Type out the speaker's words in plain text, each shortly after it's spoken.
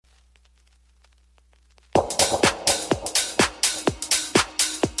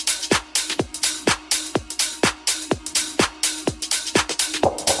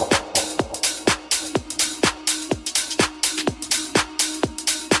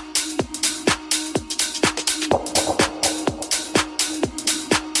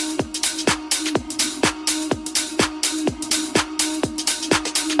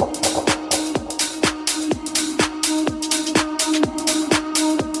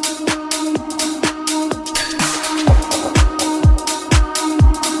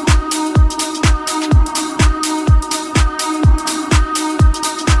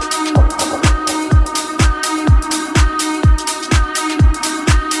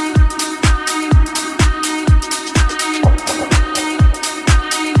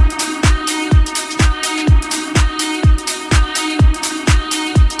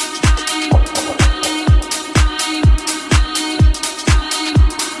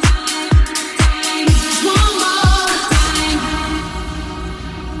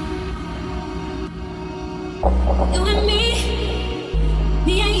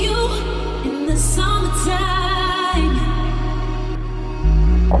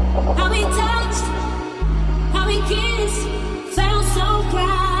How we touched, how we kissed, felt so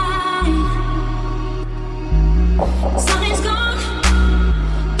right. Sun is gone,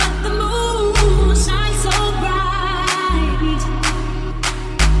 but the moon shines so bright.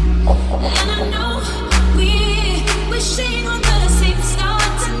 And I know we're wishing on the same star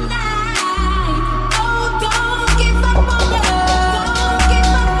tonight. Oh, don't give up on love. Don't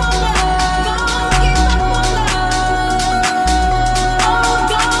give up on love. Don't give up on love. Oh,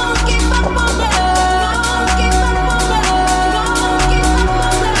 don't give up on love. Don't give up on love. Don't give up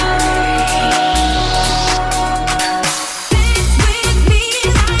on love. Dance with me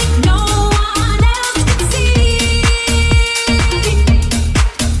like no one else can see.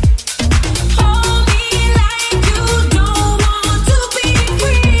 Hold me like you don't want to be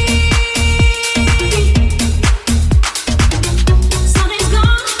free. Sun is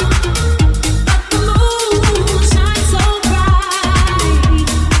gone, but the moon shines so bright.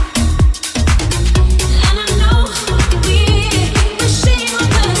 And I know we're wishing on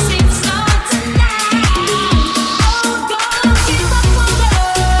the same star tonight. Oh, don't give up on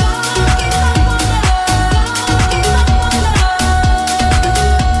love. Don't give up on love. Don't give up on love.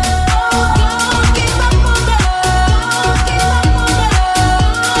 Oh, don't give up on love. Don't give up on love.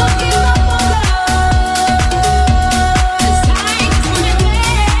 Don't give up on love. 'Cause I just wanna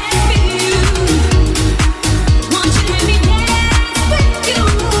dance with you. Want you to let me dance with you.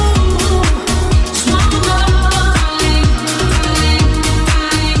 Just one more time,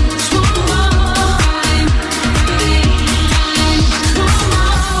 just one more time,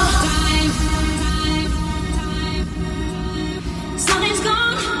 Sun is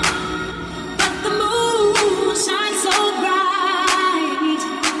gone, but the moon shines so bright.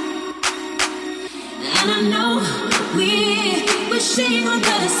 And I know we're wishing on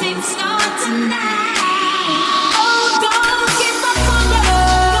the same star tonight. Oh, don't give up on love.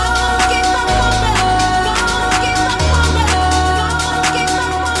 Don't give up on love. Don't give up on love. Don't give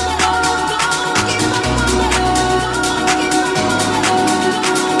up on love. Don't give up on love. Don't give up on love.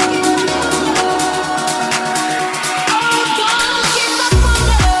 Oh, don't give up on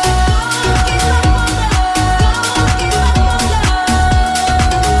love. Don't give up on love. Don't give up on love.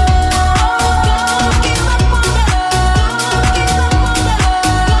 Oh, don't give up on love. Don't give up on love.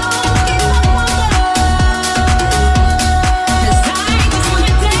 Don't give up on love.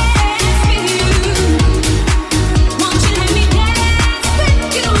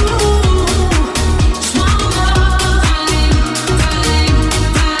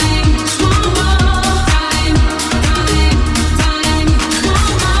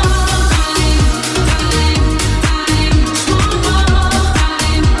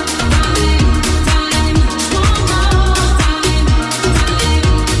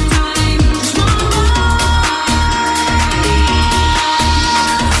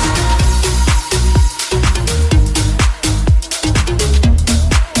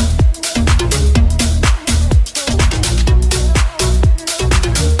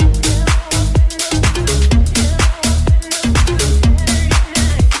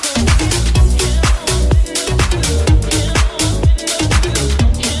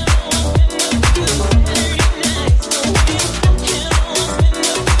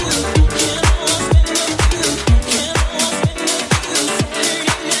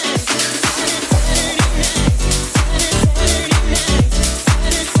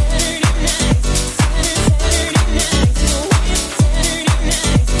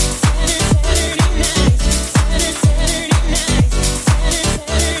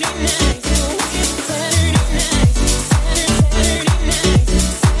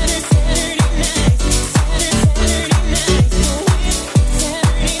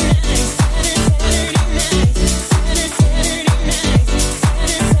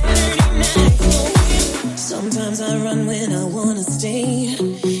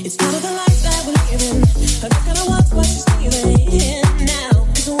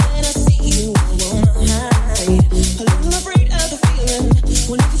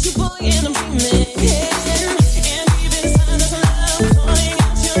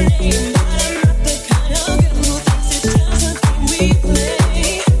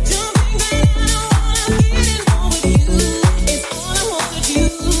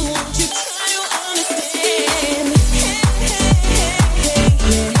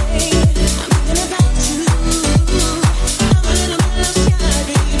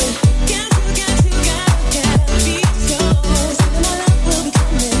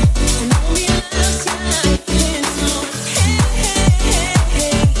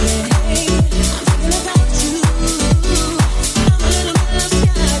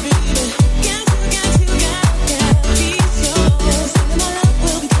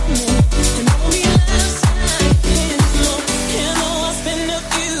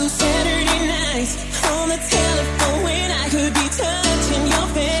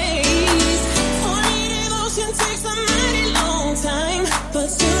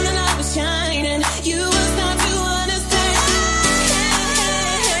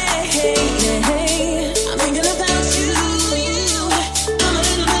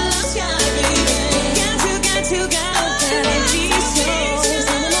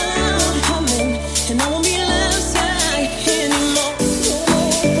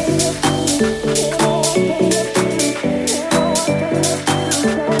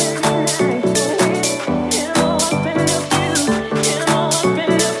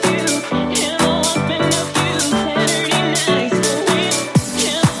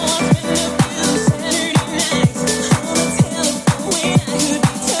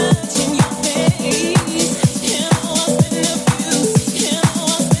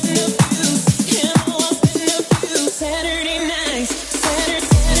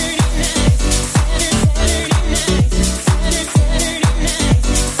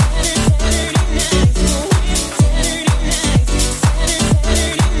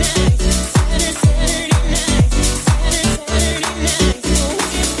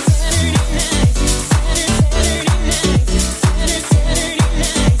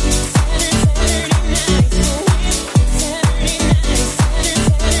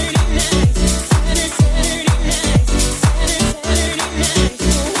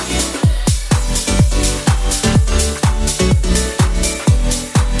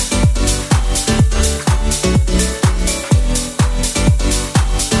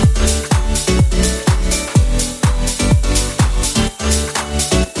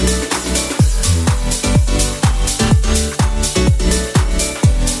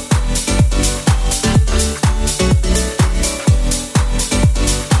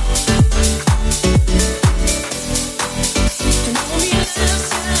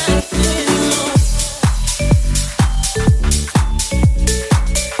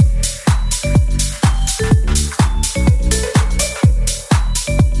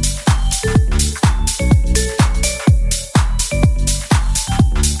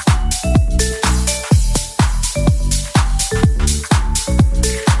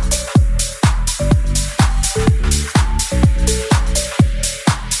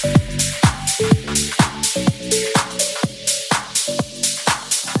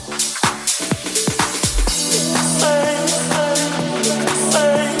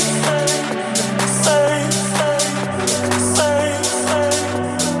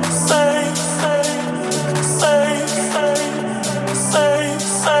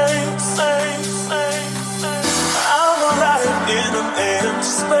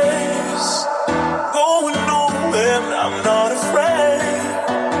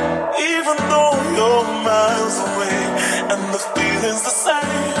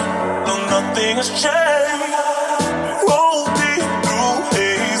 nothing has changed. Roll me through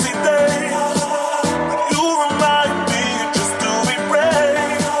hazy days. You remind me just to be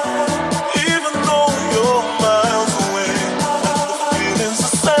brave. Even though you're miles away, the feeling's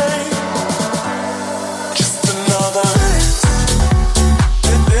the same. Just another race.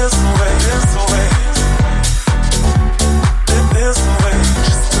 This way, this way. This way,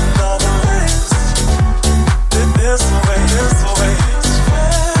 just another race. This way, this way.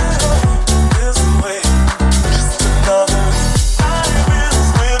 This way, just another. I've been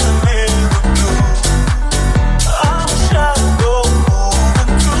swimming in the blue. I'm a shadow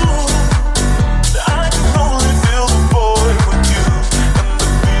moving through. I can only feel the void with you, and the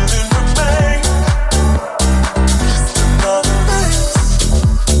feeling remains. Just another race.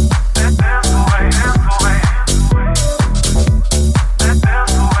 This way, this way.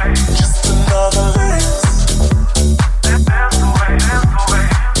 Just another race. This way, this way.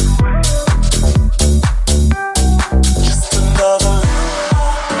 Just another.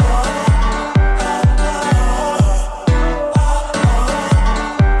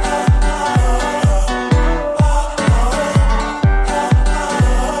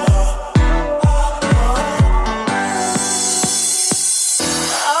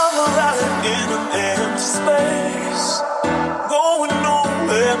 I'm alive in an empty space, going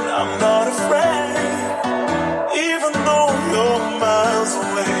nowhere. I'm not afraid, even though you're miles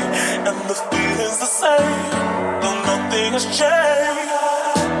away, and the feeling's the same. No, nothing has changed.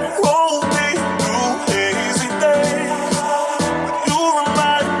 Roll me through hazy days. You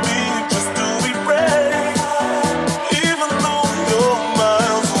remind me just to be brave, even though you're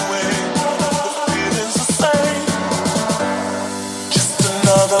miles away, the feeling's the same. Just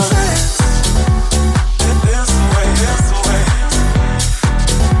another race. This way, this way.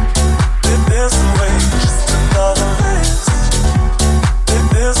 This way, just another race.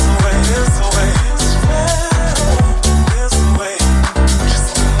 This way, this way. This way,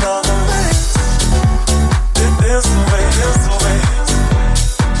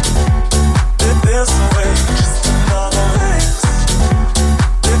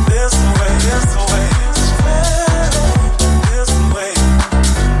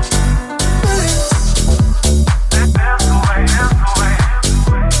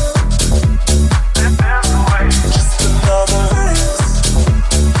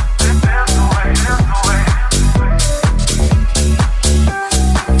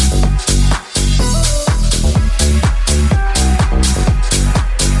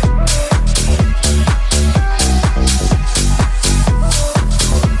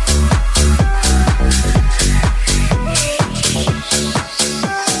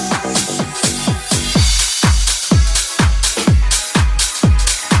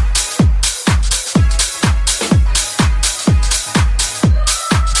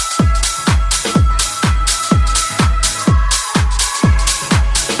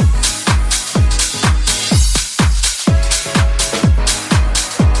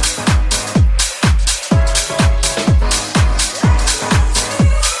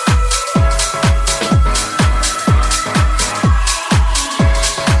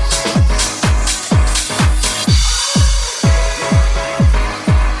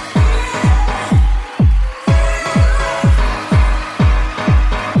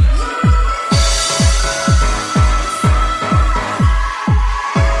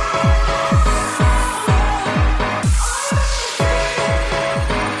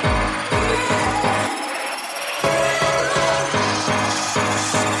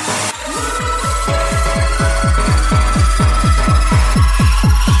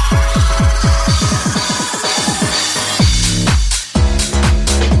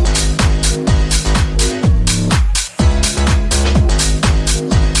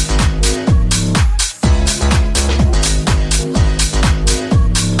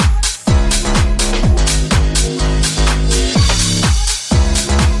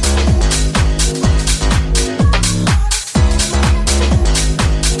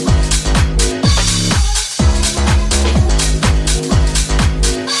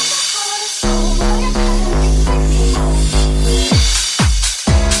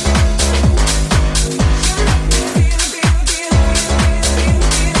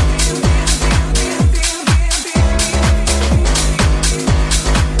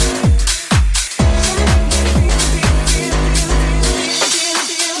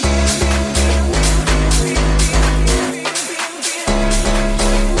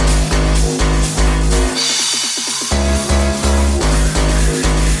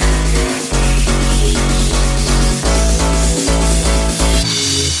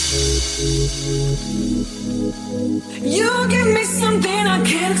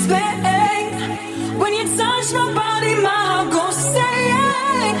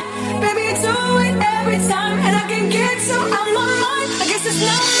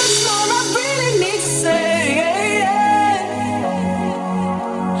 not much more I really need to say.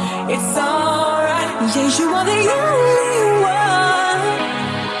 It's alright. Yeah, you are the only one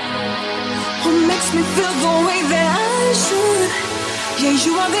who makes me feel the way that I should. Yeah,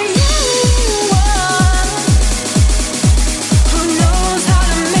 you are the only one who knows how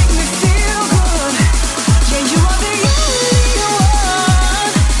to make me feel good. Yeah, you are the only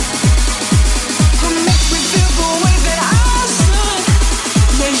one who makes me feel the way that I should.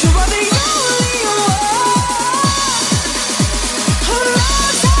 Yeah, you are the only one who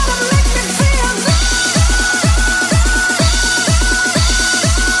knows how to make me feel good.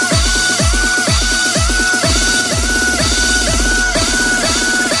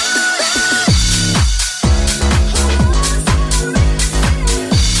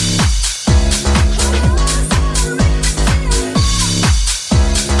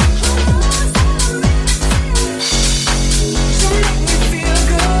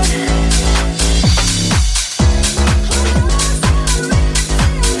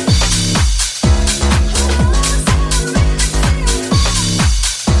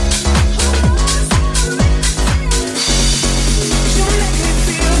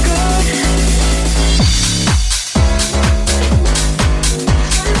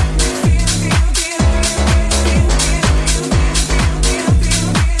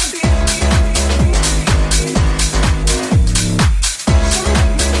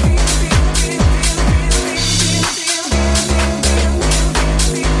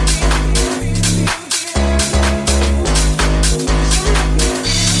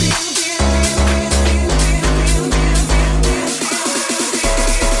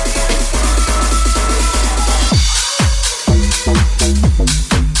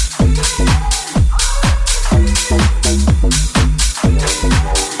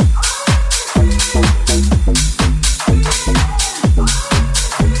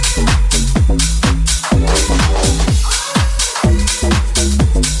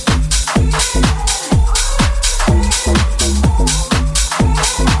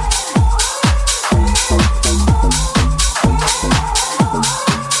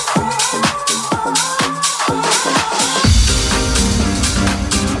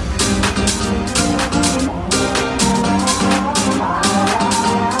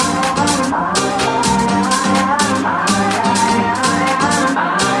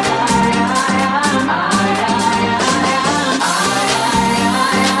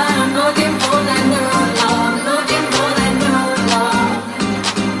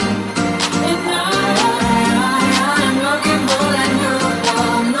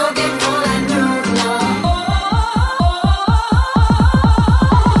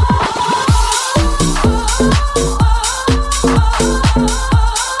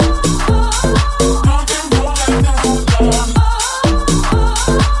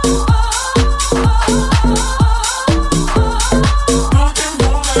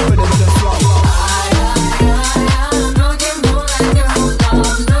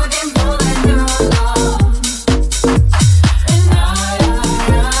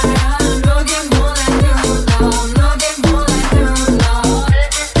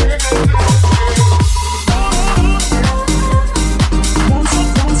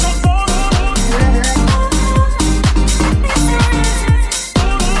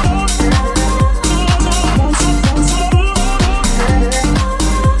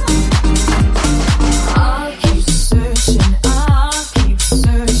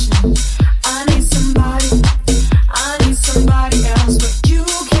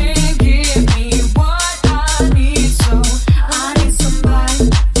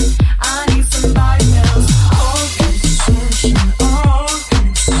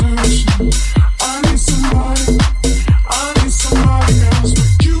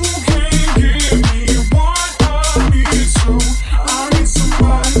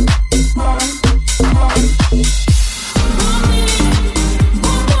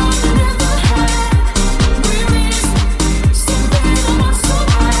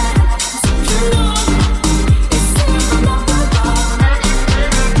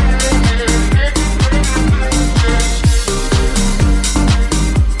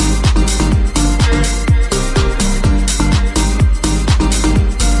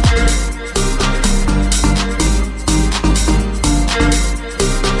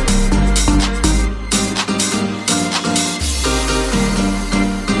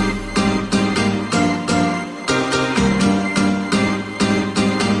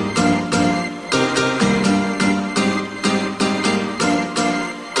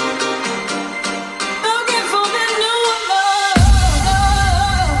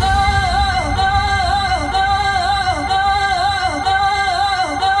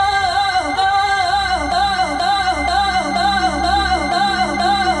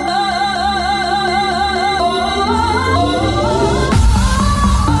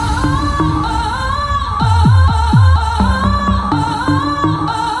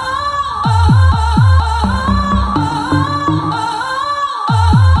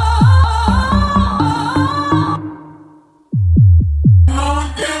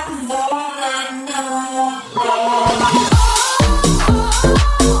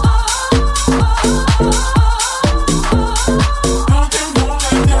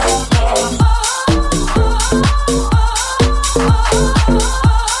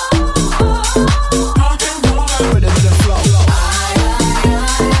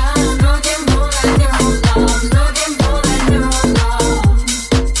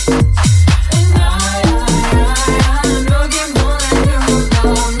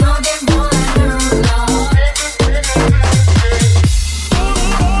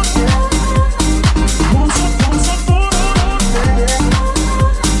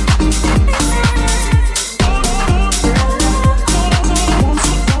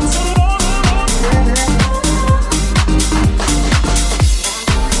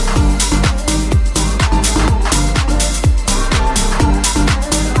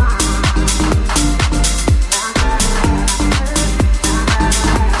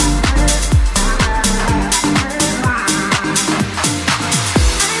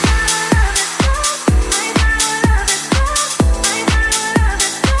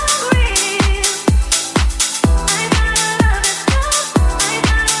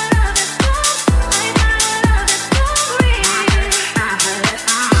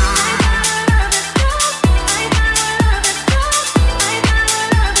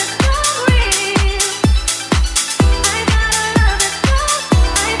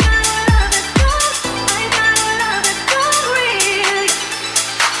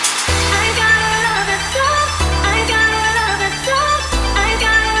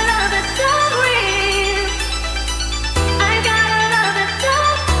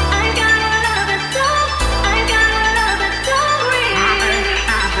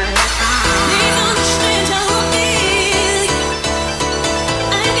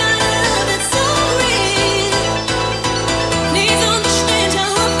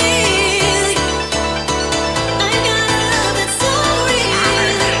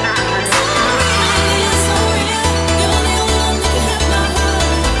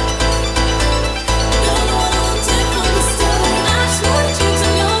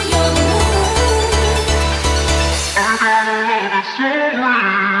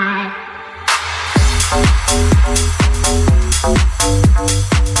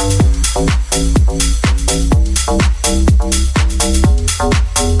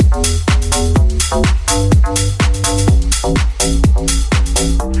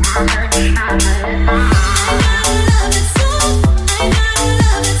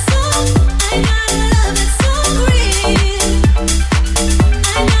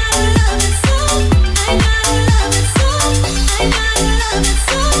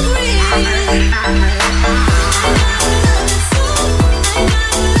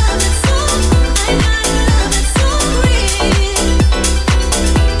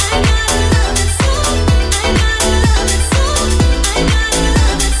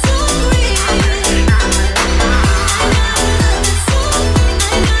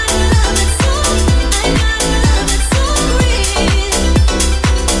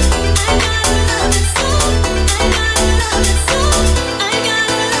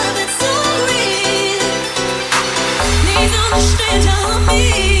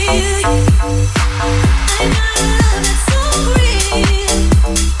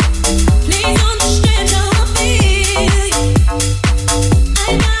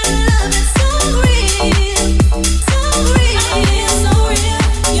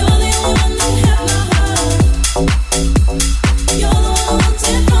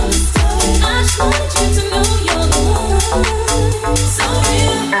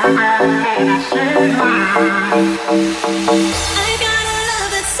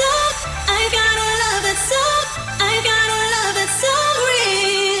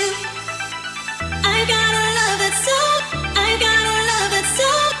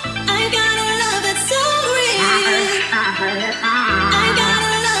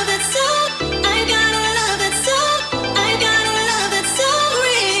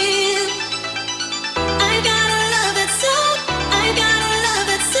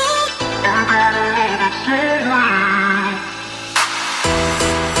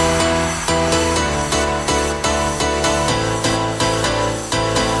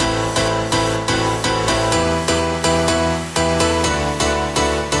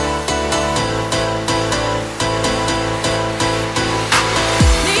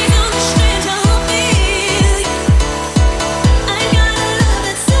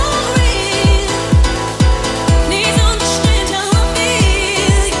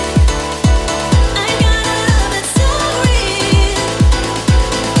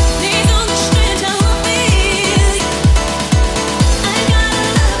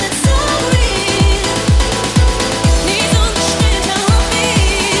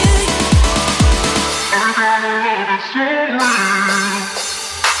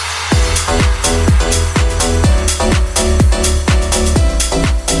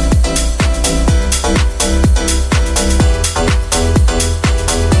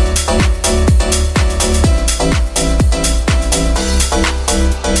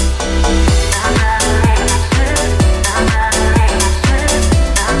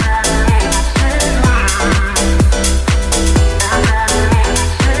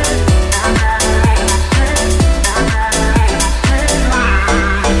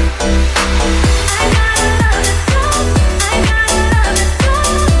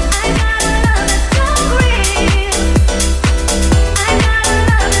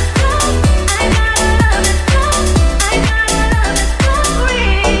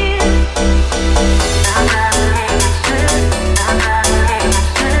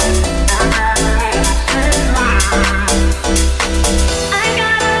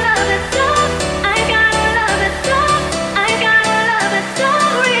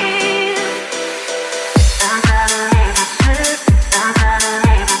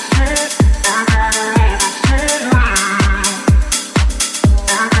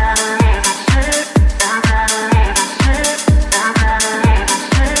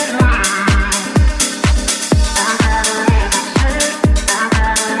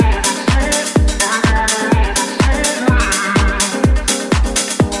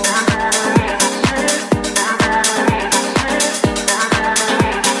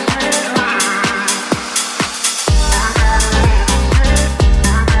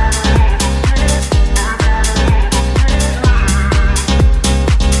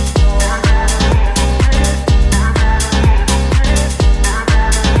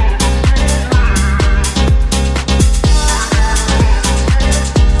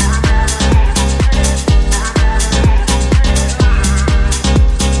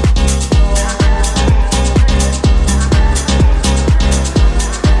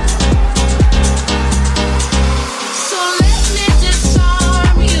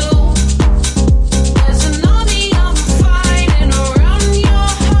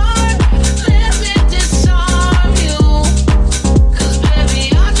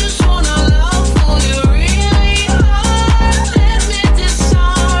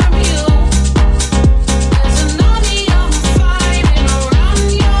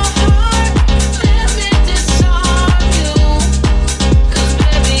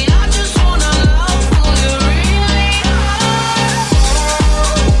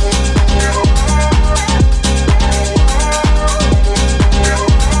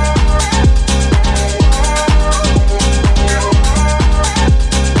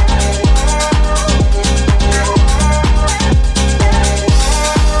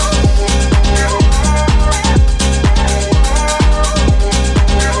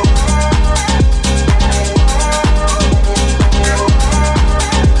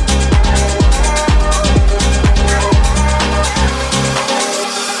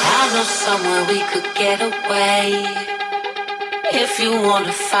 you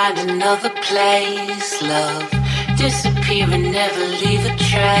wanna find another place, love, disappear and never leave a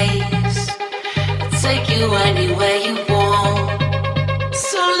trace. I'll take you anywhere you want.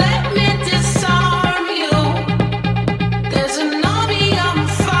 So let me disarm you. There's an army I'm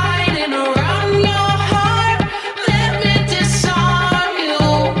fighting around your heart. Let me disarm you.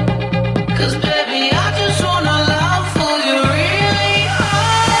 'Cause baby, I just wanna love for you really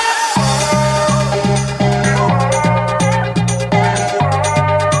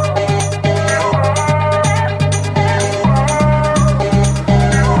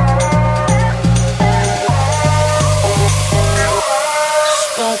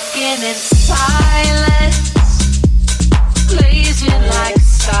spoken in silence, blazing like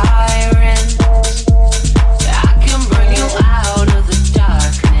sirens. I can bring you out of the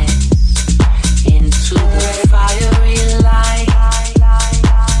darkness into the fiery light.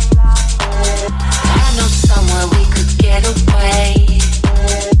 I know somewhere we could get away.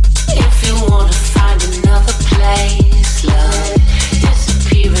 If you wanna find another place, love,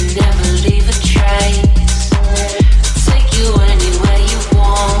 disappear and never leave a trace. Take you anywhere you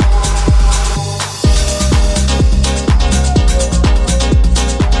want.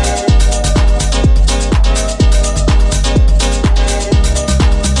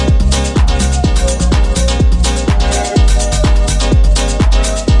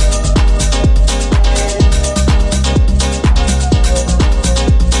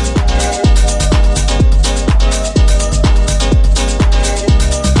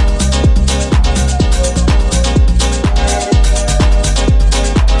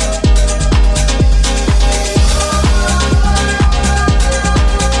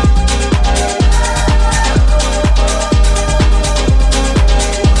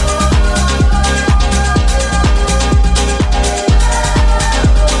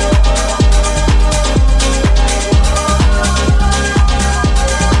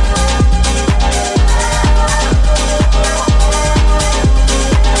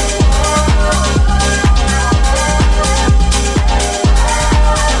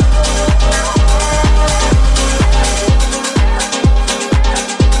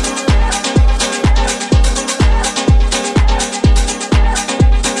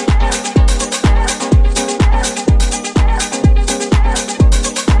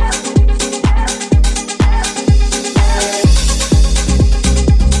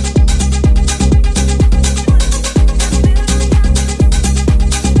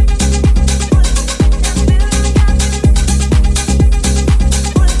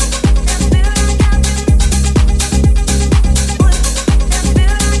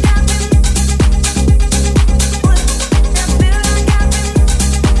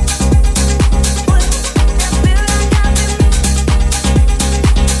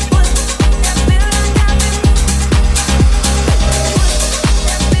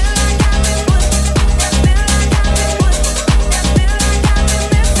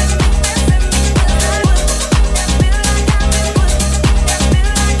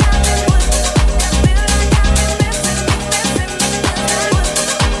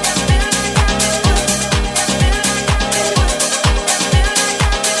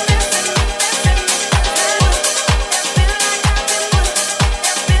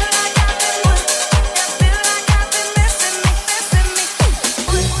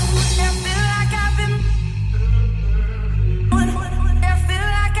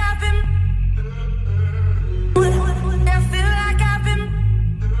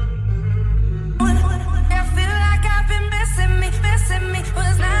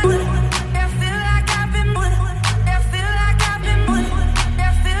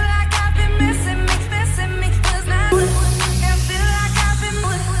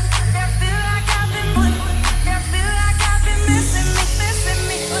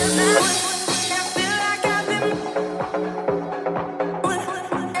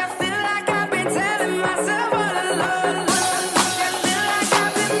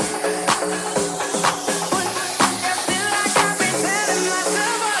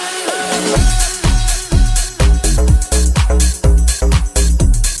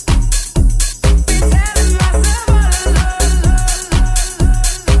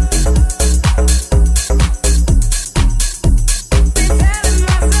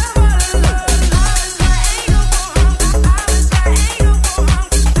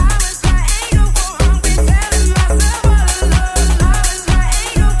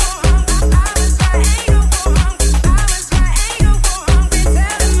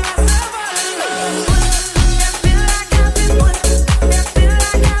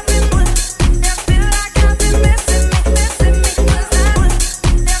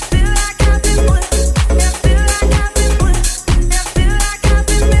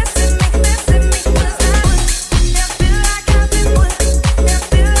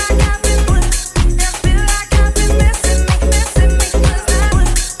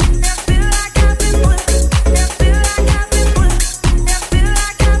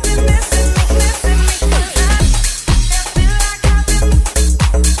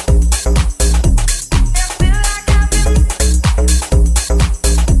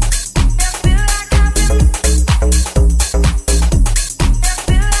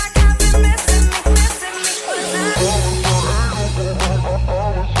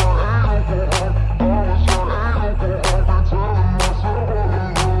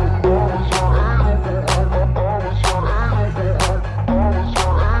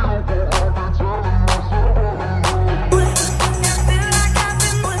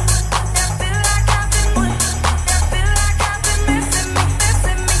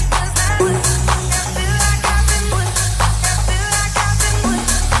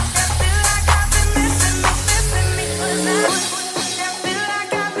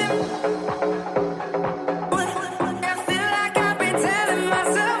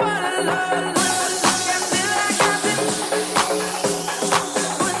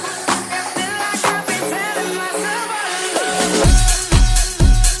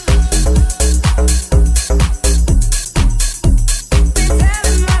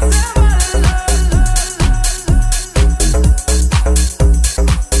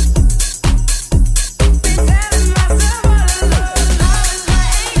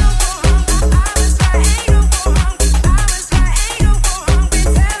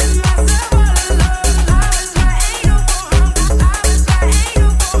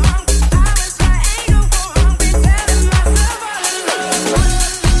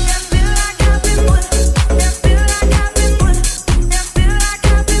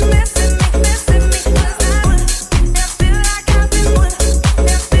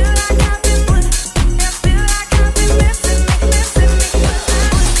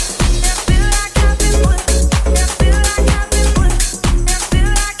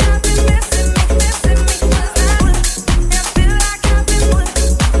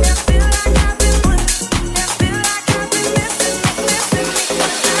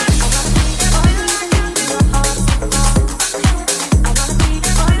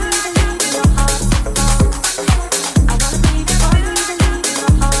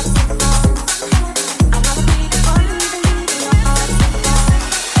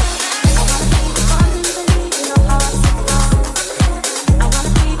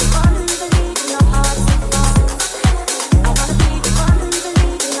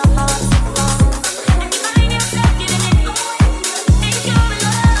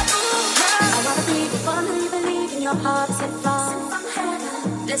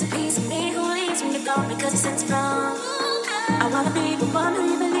 the one who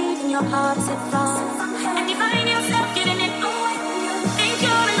you believe in your heart is at fault. And you find yourself getting it away. Think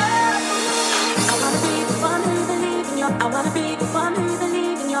you're in love. I wanna be the one who you believe in your. I wanna be the one who you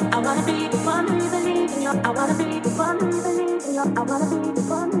believe in your. I wanna be the one who you believe in your. I wanna be the one who you believe in your. I wanna be the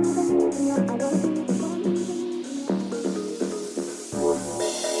one who you believe in your. I wanna be the one who you believe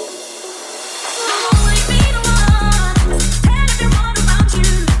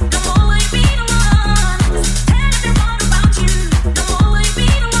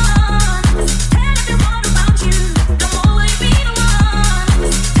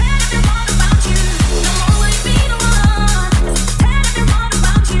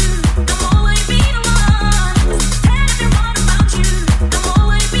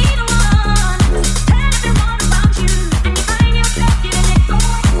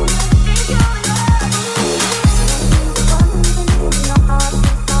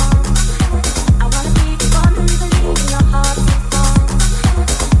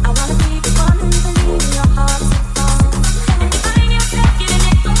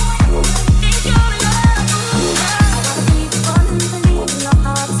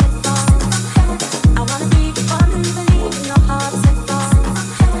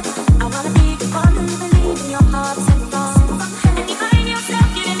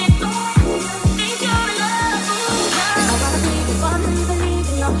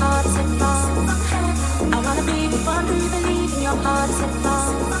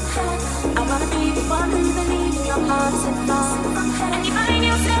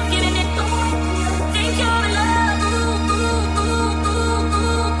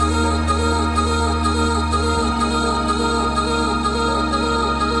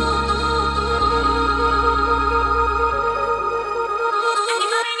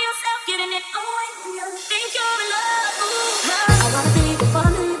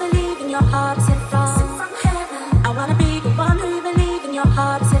your.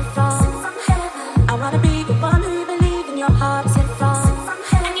 I wanna be the one who you believe in your heart is at fault.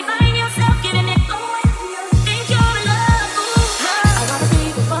 And you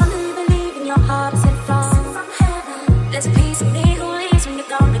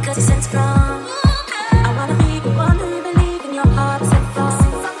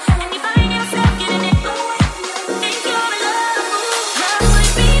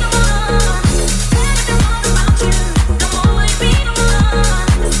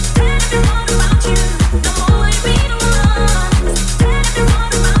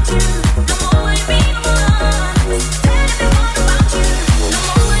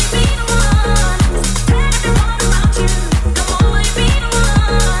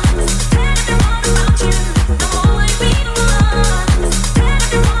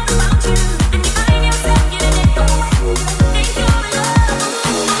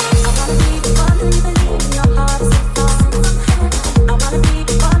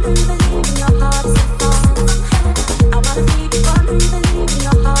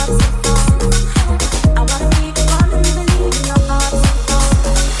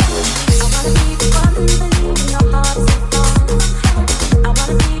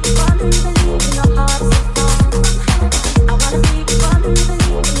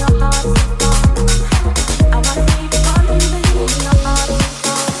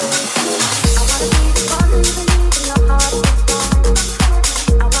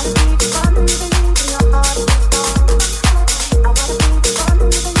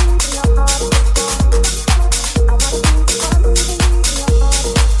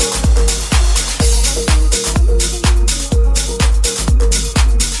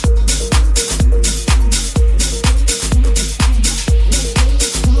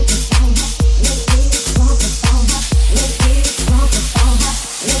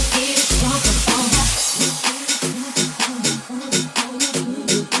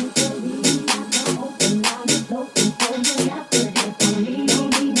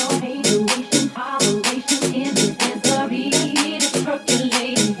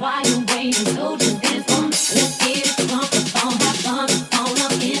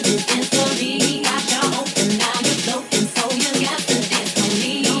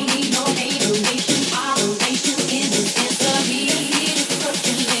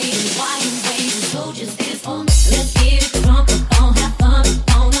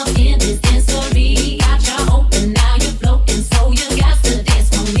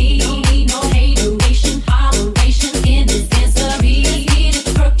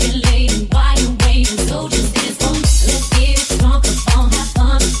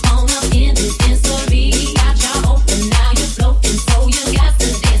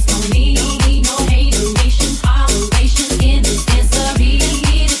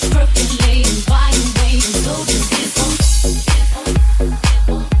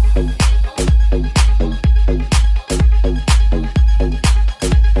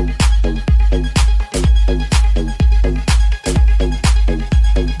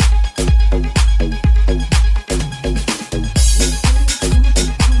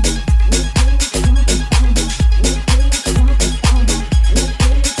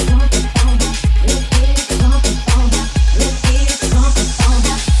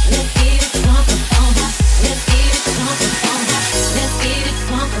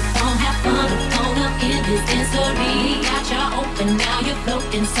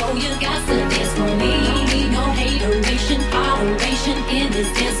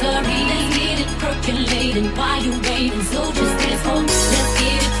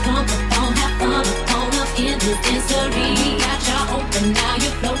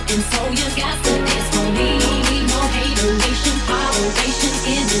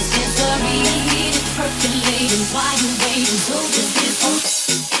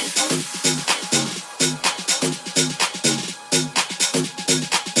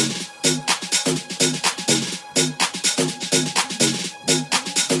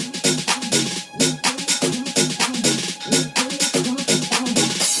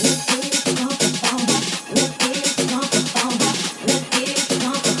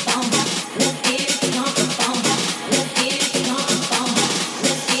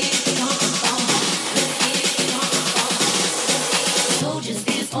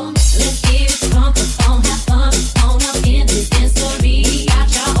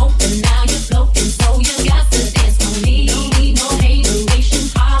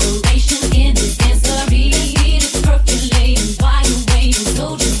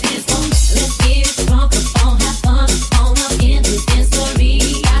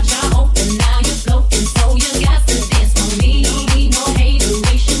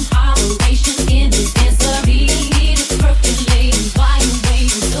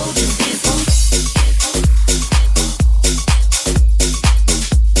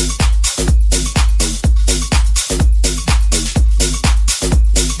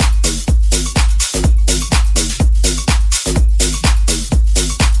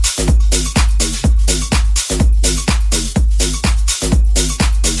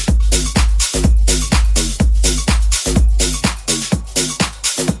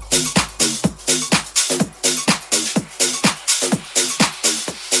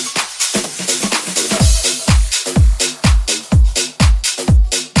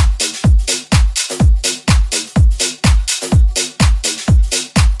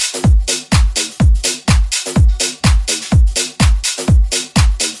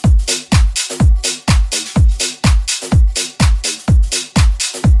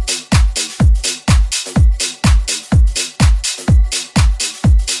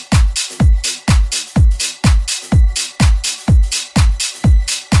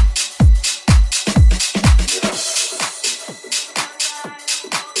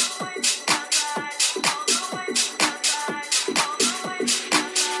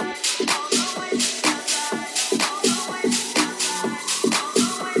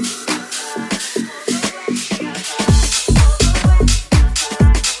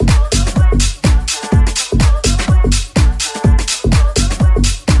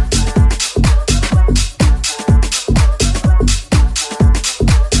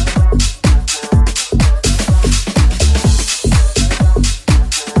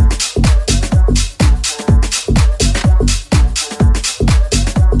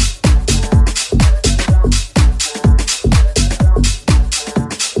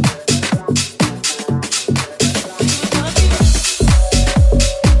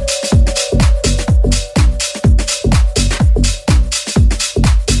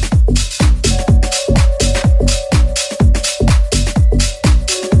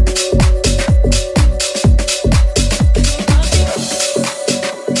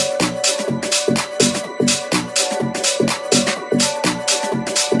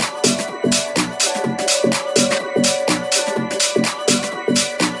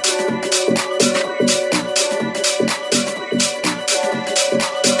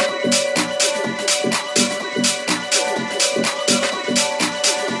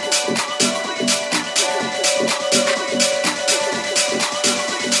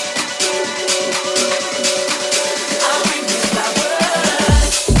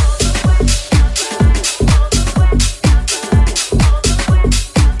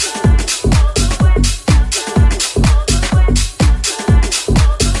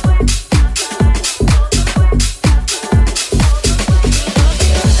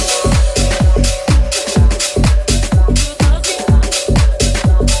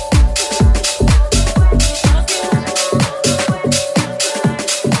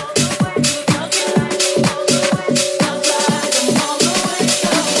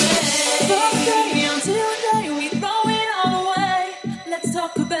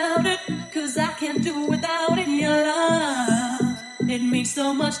means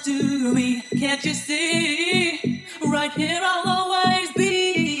so much to me. Can't you see? Right here I'll always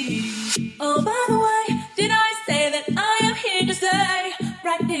be. Oh, by the way, did I say that I am here to stay?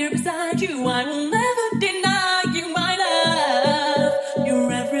 Right here beside you, I will never deny you my love.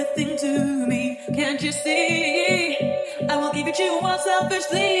 You're everything to me. Can't you see? I will give it to you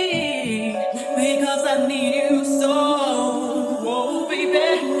unselfishly because I need you so, oh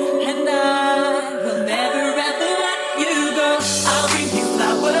baby, and I will never ever.